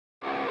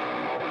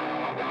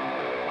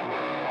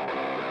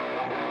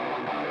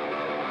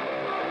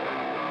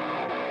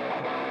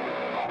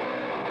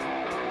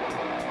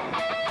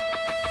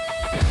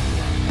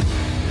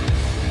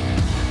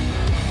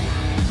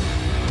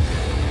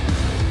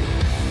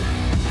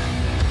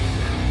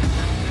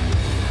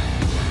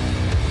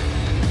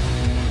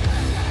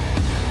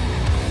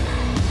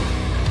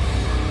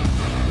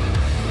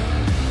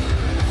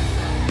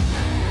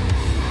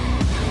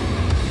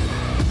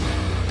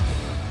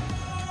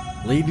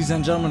Ladies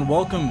and gentlemen,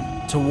 welcome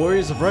to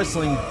Warriors of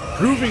Wrestling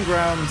Proving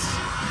Grounds.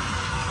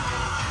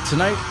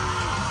 Tonight,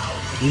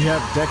 we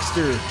have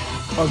Dexter,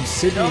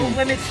 Obsidian. No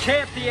Limits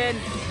champion,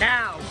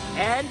 now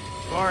and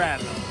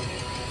forever.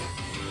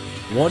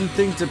 One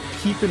thing to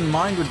keep in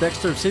mind with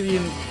Dexter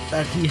Obsidian,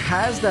 that he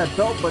has that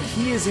belt, but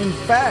he is in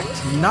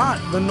fact not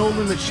the No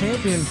Limits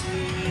champion.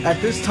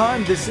 At this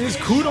time, this is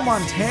Kuda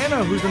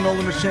Montana who's the No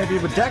Limits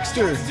champion, but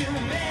Dexter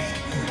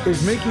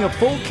is making a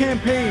full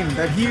campaign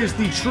that he is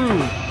the true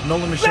No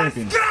Limits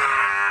champion.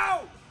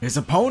 Go! His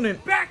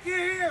opponent, Back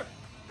here!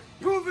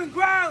 Proving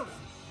grounds!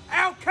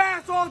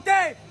 Outcast all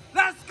day!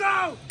 Let's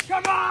go!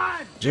 Come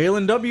on!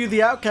 Jalen W.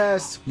 the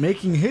Outcast,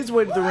 making his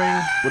way to the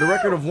ring with a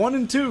record of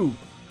 1-2.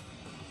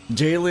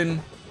 Jalen,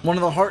 one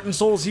of the heart and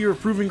souls here of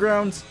Proving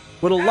Grounds,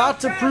 with a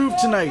lot to prove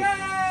tonight.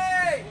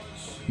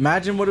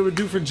 Imagine what it would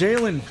do for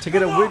Jalen to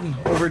get a win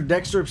over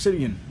Dexter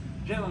Obsidian.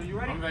 Jalen, you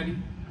ready? I'm ready.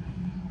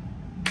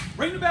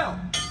 Ring the bell!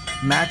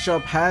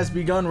 Matchup has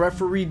begun.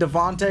 Referee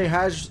Devontae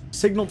has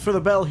signaled for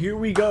the bell. Here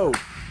we go.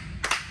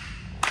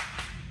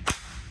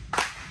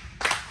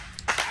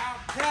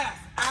 Outcast!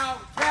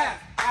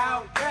 Outcast!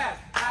 Outcast!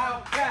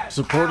 Outcast!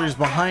 Supporters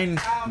behind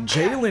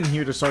Jalen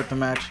here to start the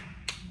match.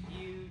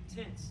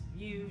 Mutants,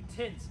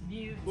 mutants,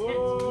 mutants,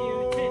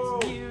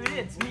 mutants, mutants,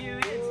 mutants,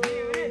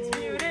 mutants,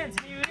 mutants,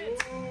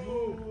 mutants.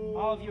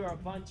 All of you are a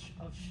bunch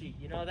of sheep.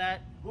 You know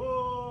that?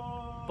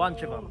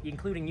 Bunch of them,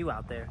 including you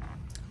out there.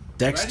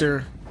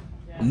 Dexter,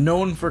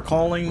 known for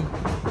calling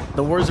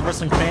the Warriors of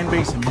Wrestling fan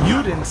base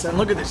mutants, and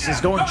look at this,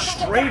 is going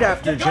straight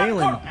after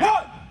Jalen.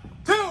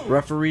 1, 2,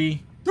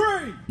 Referee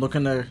 3.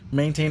 looking to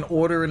maintain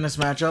order in this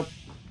matchup,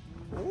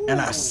 and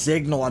a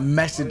signal, a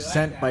message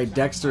sent by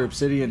Dexter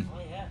Obsidian.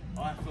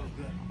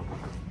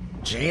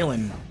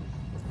 Jalen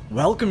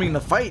welcoming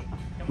the fight.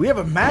 We have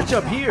a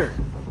matchup here.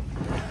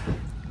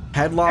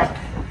 Headlock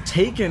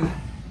taken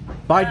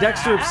by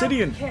Dexter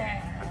Obsidian.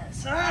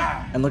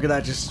 And look at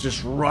that,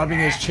 just rubbing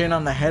his chin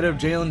on the head of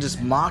Jalen,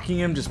 just mocking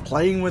him, just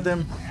playing with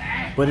him.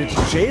 But it's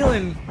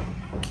Jalen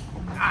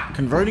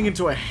converting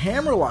into a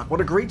hammerlock.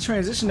 What a great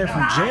transition there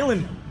from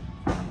Jalen.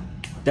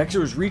 Dexter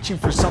was reaching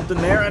for something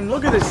there, and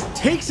look at this,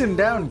 takes him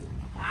down.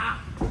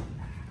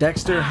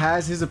 Dexter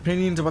has his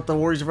opinions about the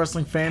Warriors of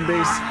Wrestling fan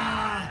base.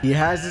 He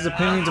has his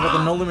opinions about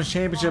the No Limits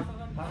Championship,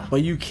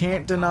 but you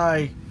can't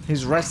deny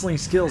his wrestling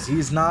skills.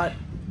 He's not,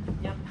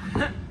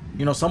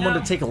 you know, someone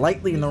to take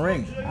lightly in the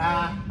ring.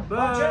 Nah,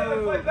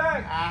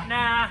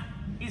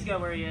 he's good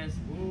where he is.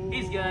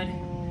 He's good.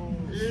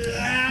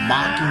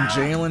 Mocking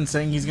Jalen,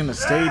 saying he's gonna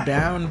stay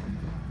down,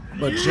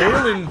 but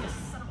Jalen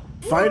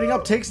fighting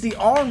up, takes the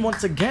arm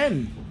once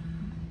again.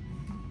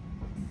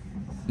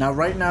 Now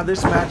right now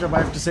this matchup,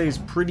 I have to say, is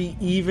pretty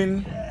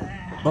even.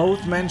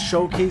 Both men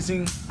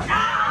showcasing.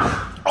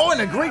 Oh,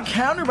 and a great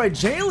counter by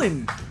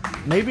Jalen.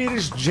 Maybe it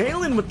is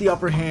Jalen with the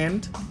upper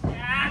hand.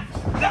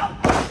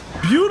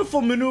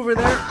 Beautiful maneuver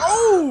there.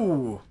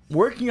 Oh,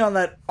 working on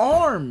that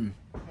arm.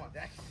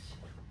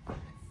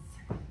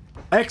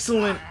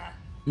 Excellent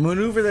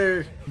maneuver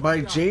there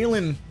by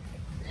Jalen.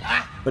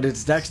 But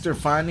it's Dexter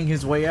finding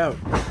his way out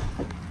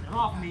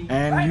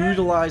and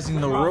utilizing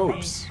the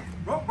ropes.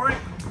 Rope break.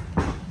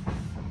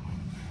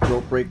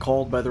 Rope break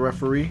called by the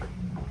referee.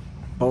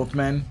 Both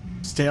men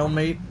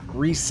stalemate,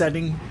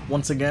 resetting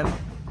once again.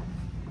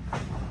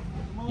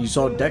 You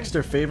saw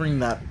Dexter favoring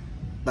that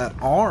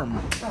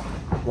arm.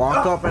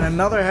 Lock up and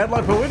another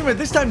headlock, but wait a minute,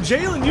 this time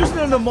Jalen using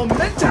it in the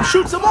momentum,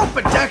 shoots him off,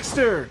 but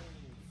Dexter!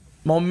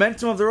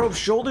 Momentum of the rope,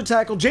 shoulder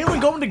tackle,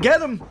 Jalen going to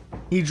get him.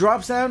 He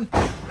drops down,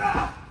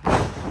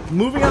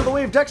 moving out of the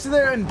way of Dexter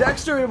there, and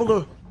Dexter able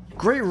to,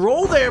 great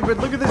roll there, but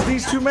look at this,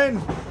 these two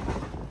men.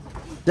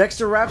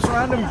 Dexter wraps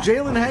around him,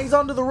 Jalen hangs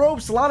onto the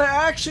ropes, a lot of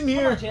action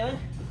here. Come on, Jalen.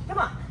 Come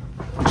on.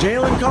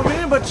 Jalen coming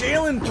in, but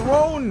Jalen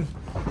thrown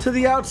to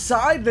the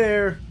outside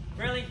there.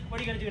 Really? What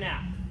are you gonna do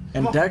now?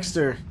 And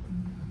Dexter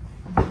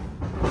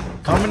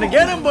coming to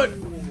get him, but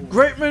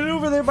great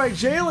maneuver there by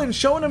Jalen,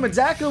 showing him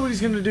exactly what he's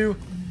going to do.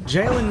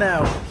 Jalen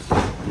now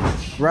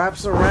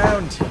wraps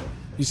around.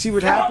 You see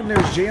what happened there?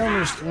 Jalen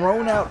was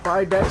thrown out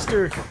by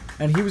Dexter,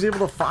 and he was able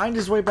to find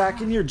his way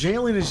back in here.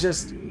 Jalen is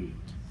just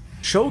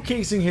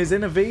showcasing his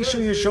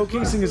innovation, he's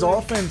showcasing his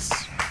offense.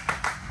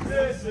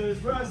 This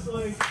is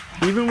wrestling.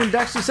 Even when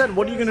Dexter said,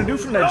 "What are you going to do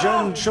from that?"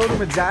 Jalen showed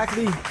him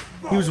exactly.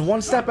 He was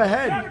one step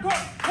ahead. 1,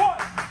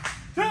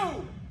 2.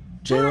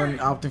 Jalen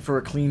opting for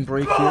a clean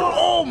break here.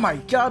 Oh my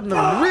god, and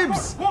the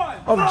ribs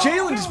of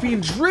Jalen just being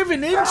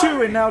driven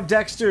into, and now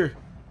Dexter.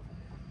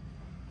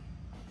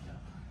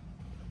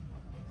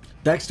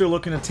 Dexter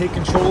looking to take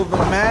control of the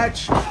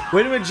match.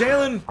 Wait a minute,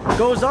 Jalen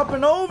goes up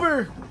and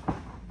over.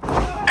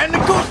 And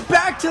it goes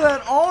back to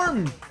that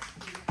arm.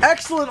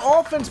 Excellent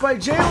offense by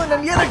Jalen,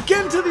 and yet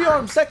again to the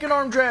arm. Second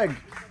arm drag.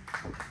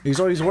 He's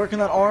always working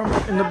that arm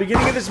in the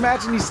beginning of this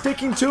match, and he's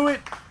sticking to it.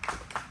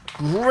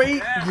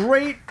 Great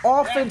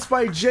offense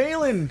by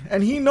Jalen,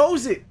 and he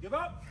knows it. Give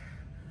up.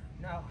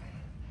 No.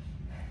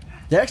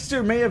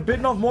 Dexter may have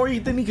bitten off more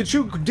than he could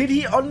chew. Did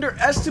he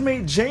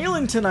underestimate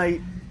Jalen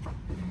tonight?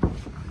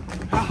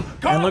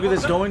 And look at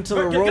this, going to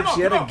the ropes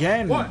yet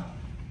again.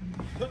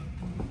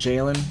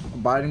 Jalen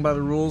abiding by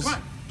the rules. Come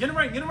on, get in the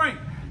ring, get in the ring.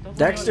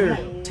 Dexter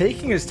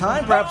taking his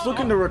time, perhaps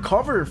looking to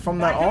recover from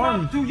that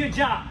arm. Do your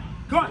job.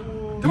 Come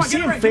on. You see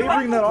him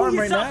favoring that arm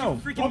right now.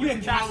 Don't be a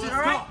bastard,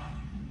 all right?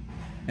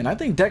 And I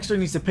think Dexter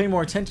needs to pay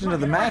more attention to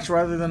the match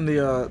rather than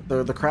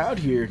the crowd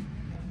here.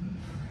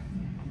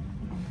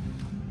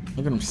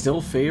 Look at him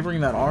still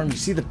favoring that arm. You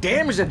see the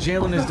damage that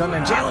Jalen has done,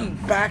 and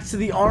Jalen back to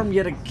the arm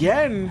yet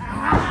again.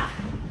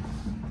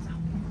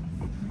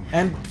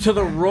 And to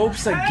the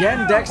ropes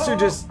again. Dexter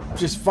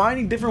just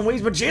finding different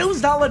ways, but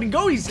Jalen's not letting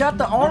go. He's got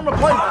the arm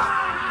applied.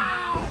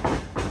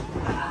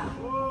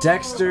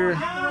 Dexter,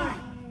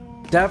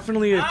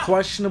 definitely a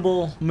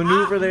questionable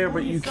maneuver there,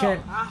 but you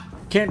can't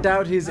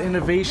doubt his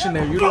innovation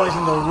there,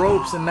 utilizing the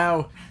ropes and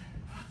now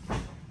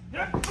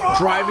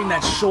driving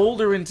that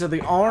shoulder into the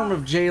arm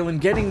of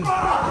Jalen, getting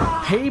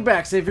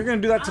payback. Say, if you're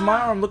gonna do that to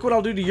my arm, look what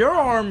I'll do to your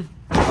arm.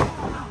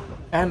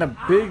 And a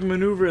big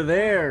maneuver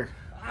there.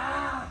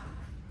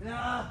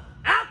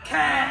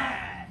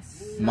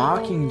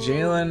 Mocking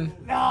Jalen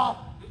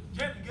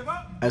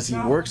as he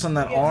works on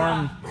that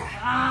arm.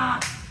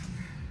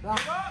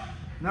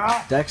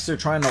 Dexter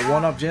trying to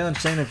one-up Jalen,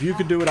 saying if you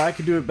could do it, I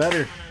could do it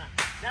better.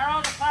 They're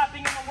all the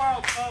clapping in the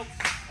world, folks.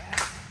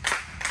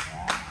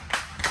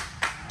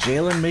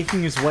 Jalen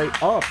making his way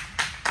up.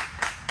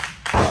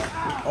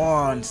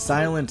 Oh, and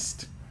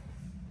silenced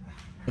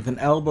with an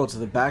elbow to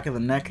the back of the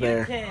neck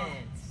there.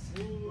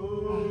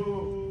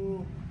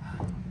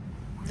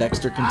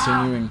 Dexter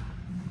continuing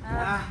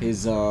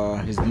his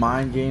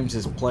mind games,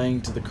 his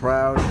playing to the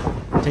crowd,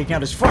 taking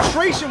out his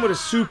frustration with a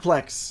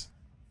suplex.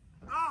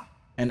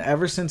 And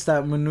ever since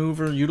that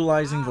maneuver,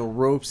 utilizing the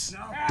ropes,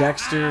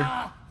 Dexter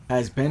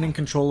has been in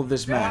control of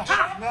this match.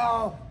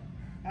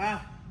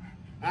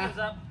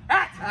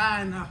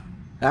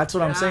 That's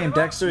what I'm saying.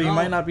 Dexter, he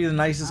might not be the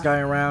nicest guy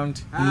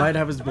around. He might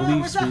have his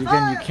beliefs, but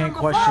again, you can't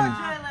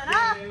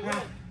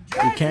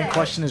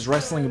question his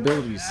wrestling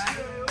abilities.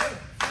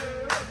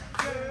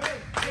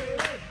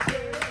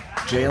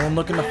 Jalen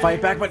looking to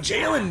fight back, but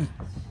Jalen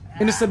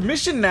in a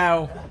submission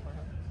now.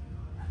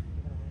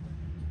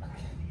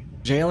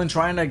 Jalen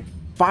trying to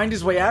find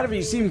his way out of it.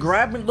 You see him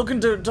grabbing, looking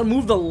to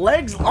move the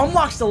legs,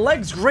 unlocks the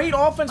legs. Great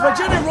offense by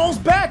Jalen. Rolls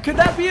back. Could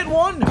that be it?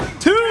 1,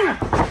 2,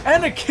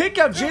 and a kick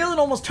out. Jalen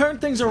almost turned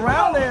things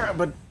around there,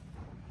 but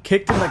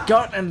kicked in the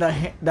gut and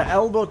the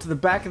elbow to the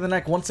back of the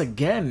neck once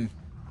again.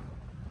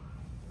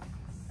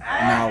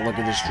 Now look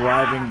at this,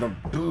 driving the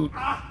boot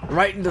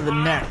right into the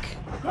neck.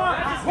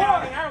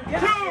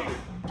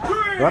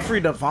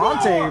 Referee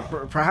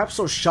Devontae, perhaps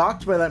so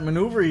shocked by that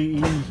maneuver, he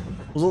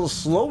was a little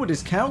slow with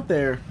his count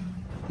there.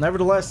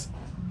 Nevertheless,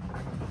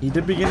 he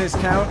did begin his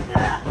count.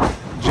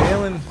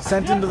 Jalen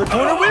sent into the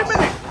corner. Wait a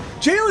minute!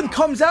 Jalen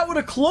comes out with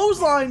a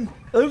clothesline.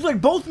 It looks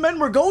like both men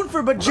were going for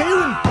it, but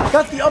Jalen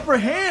got the upper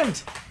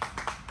hand.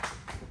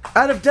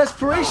 Out of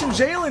desperation,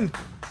 Jalen,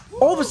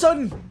 all of a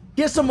sudden,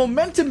 he has some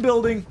momentum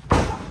building.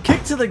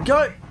 Kick to the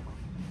gut.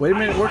 Wait a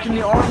minute, working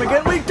the arm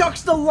again. Wait,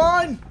 ducks the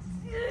line.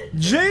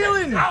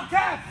 Jalen!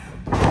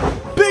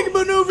 Big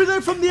maneuver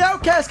there from the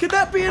Outcast. Could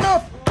that be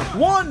enough?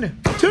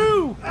 1,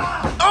 2.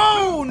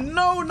 Oh,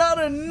 no,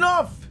 not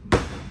enough.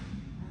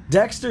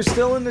 Dexter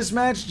still in this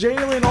match.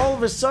 Jalen, all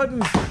of a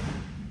sudden,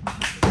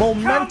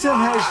 momentum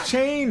has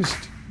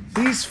changed.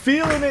 He's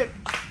feeling it.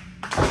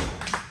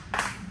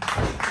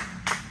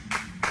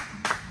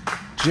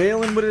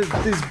 Jalen with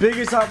his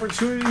biggest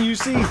opportunity, you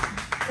see.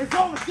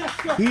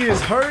 He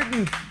is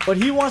hurting, but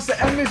he wants to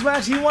end this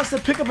match. He wants to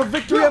pick up a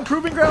victory on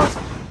Proving Grounds.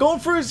 Going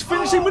for his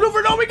finishing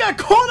maneuver. No, he got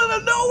caught out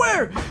of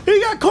nowhere.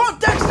 He got caught.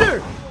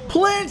 Dexter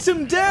plants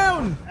him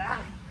down.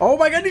 Oh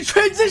my God, he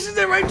transitions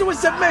it right into a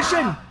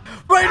submission.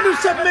 Right into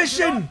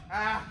submission.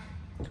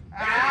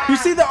 You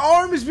see the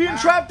arm is being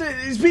trapped.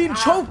 Is being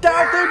choked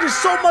out there.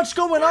 Just so much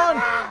going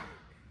on.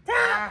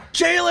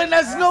 Jalen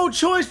has no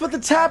choice but to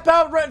tap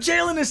out.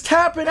 Jalen is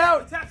tapping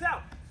out.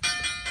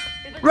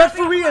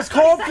 Referee has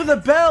called for the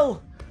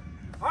bell.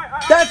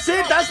 That's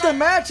it. That's the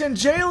match. And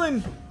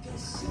Jalen,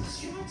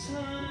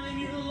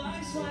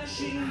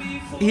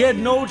 he had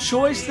no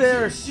choice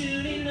there.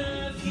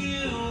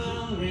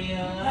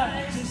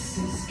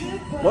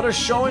 What a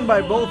showing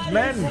by both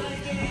men.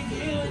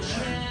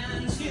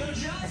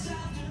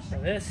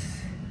 This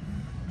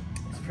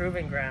is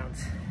Proving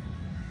Grounds.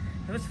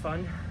 It was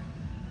fun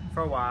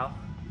for a while,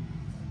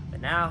 but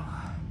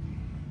now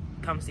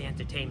comes the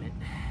entertainment.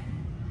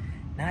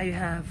 Now you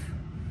have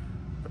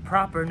the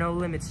proper No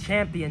Limits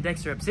champion,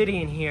 Dexter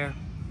Obsidian, here,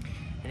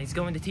 and he's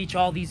going to teach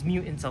all these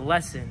mutants a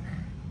lesson.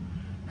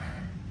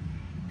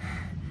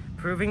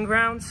 Proving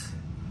Grounds?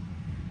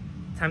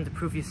 Time to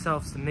prove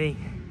yourselves to me.